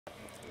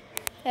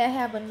I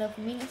have enough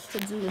minutes to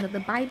do another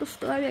Bible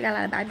story. I got a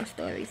lot of Bible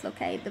stories,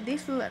 okay? But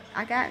this is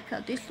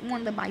this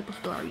one of the Bible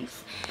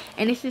stories,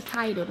 and this is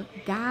titled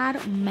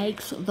 "God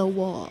Makes the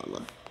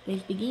World."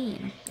 Let's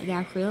begin. I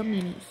got 12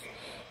 minutes.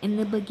 In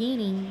the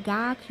beginning,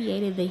 God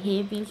created the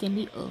heavens and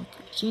the earth.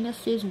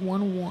 Genesis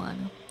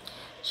 1:1.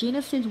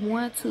 Genesis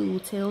 1:2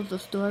 tells the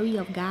story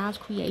of God's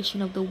creation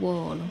of the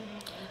world.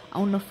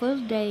 On the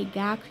first day,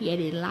 God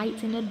created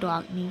lights in the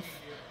darkness.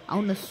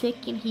 On the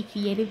second, He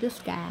created the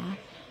sky.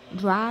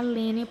 Dry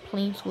land and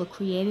plants were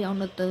created on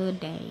the third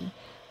day.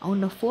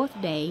 On the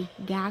fourth day,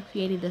 God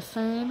created the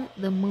sun,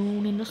 the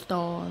moon, and the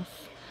stars.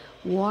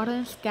 Water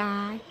and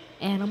sky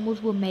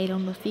animals were made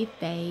on the fifth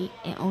day,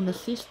 and on the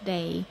sixth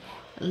day,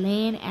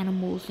 land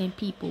animals and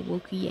people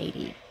were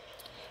created.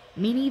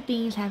 Many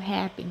things have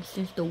happened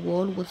since the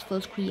world was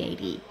first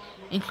created,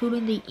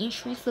 including the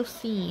entrance of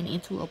sin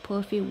into a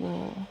perfect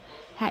world.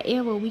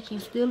 However, we can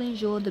still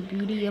enjoy the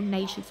beauty of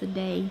nature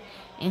today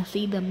and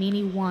see the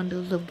many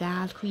wonders of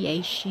God's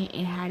creation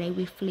and how they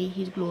reflect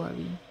His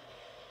glory.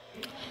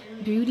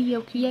 Beauty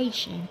of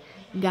creation.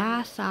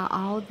 God saw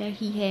all that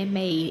He had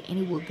made, and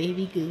it was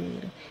very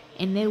good.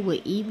 And there was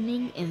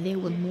evening, and there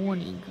was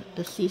morning,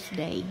 the sixth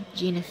day.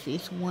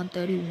 Genesis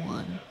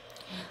 1:31.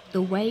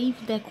 The waves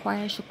that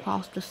crash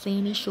across the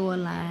sandy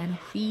shoreline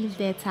freeze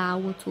their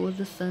tower towards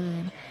the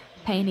sun,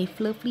 painting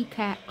fluffy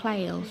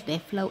clouds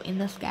that float in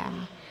the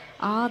sky.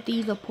 All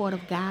these are part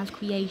of God's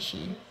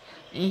creation.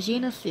 In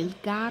Genesis,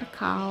 God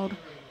called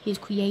His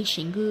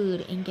creation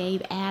good and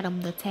gave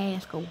Adam the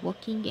task of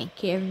working and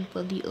caring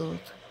for the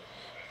earth.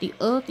 The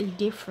earth is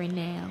different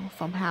now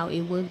from how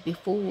it was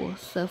before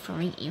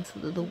suffering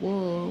entered the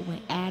world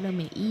when Adam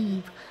and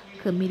Eve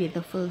committed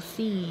the first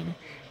sin.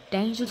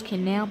 Dangers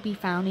can now be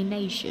found in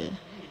nature.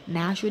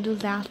 Natural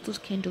disasters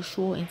can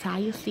destroy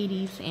entire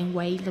cities and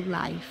ways of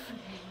life.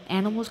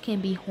 Animals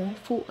can be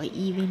harmful or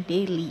even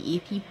deadly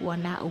if people are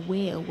not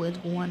aware of what's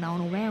going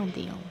on around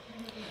them.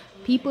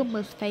 People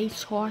must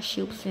face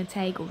hardships and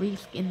take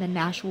risks in the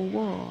natural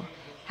world.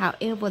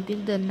 However, this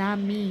does not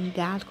mean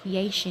God's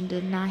creation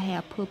does not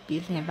have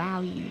purpose and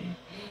value.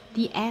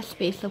 The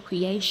aspects of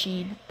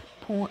creation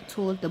point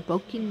towards the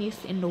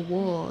brokenness in the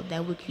world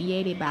that was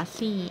created by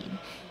sin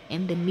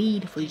and the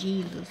need for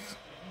Jesus.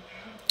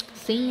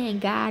 Seeing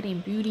God in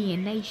beauty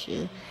and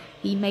nature,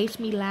 He makes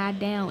me lie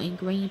down in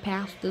green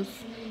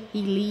pastures.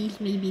 He leads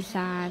me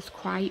beside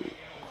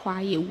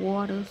quiet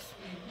waters.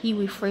 He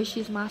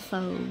refreshes my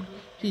soul.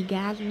 He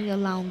guides me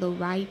along the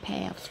right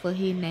paths for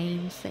His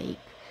name's sake.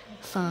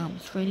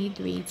 Psalms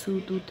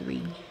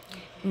 23:2-3.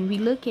 When we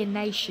look at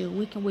nature,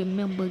 we can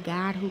remember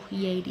God who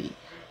created.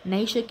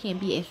 Nature can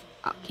be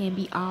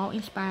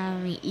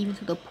awe-inspiring, even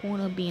to the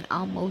point of being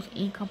almost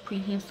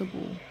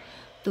incomprehensible.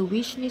 The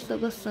richness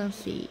of a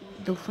sunset,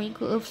 the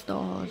twinkle of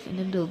stars, and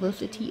the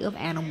diversity of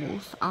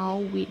animals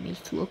all witness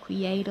to a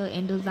creator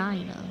and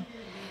designer.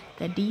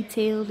 The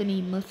details and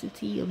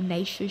immensity of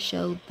nature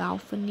show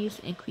thoughtfulness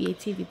and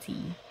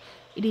creativity.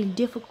 It is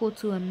difficult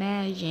to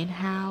imagine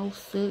how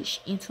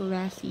such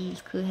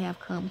intricacies could have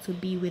come to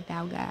be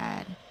without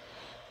God.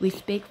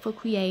 Respect for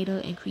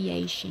Creator and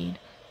creation.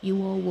 You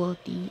are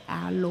worthy,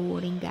 our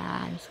Lord and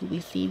God, to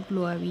receive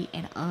glory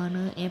and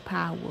honor and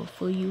power,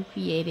 for you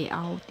created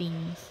all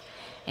things,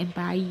 and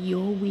by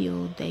your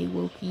will they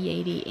were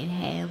created and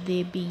have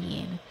their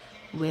being.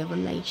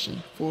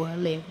 Revelation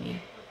 4:11.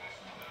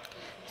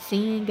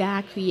 Seeing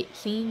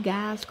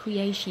God's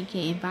creation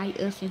can invite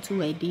us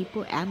into a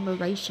deeper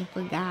admiration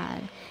for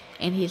God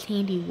and His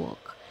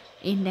handiwork.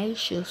 In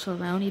nature,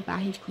 surrounded by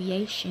His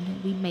creation,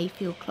 we may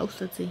feel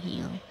closer to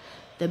Him.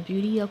 The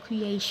beauty of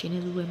creation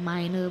is a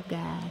reminder of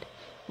God.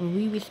 When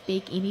we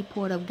respect any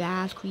part of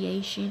God's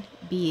creation,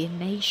 be it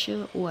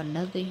nature or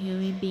another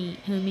human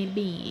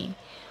being,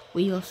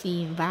 we are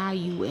seeing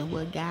value in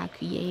what God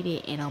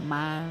created and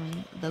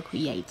admiring the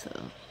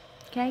Creator.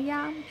 Okay,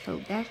 y'all? So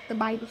that's the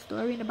Bible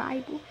story in the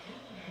Bible.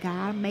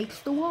 God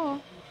makes the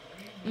world.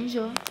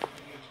 Enjoy.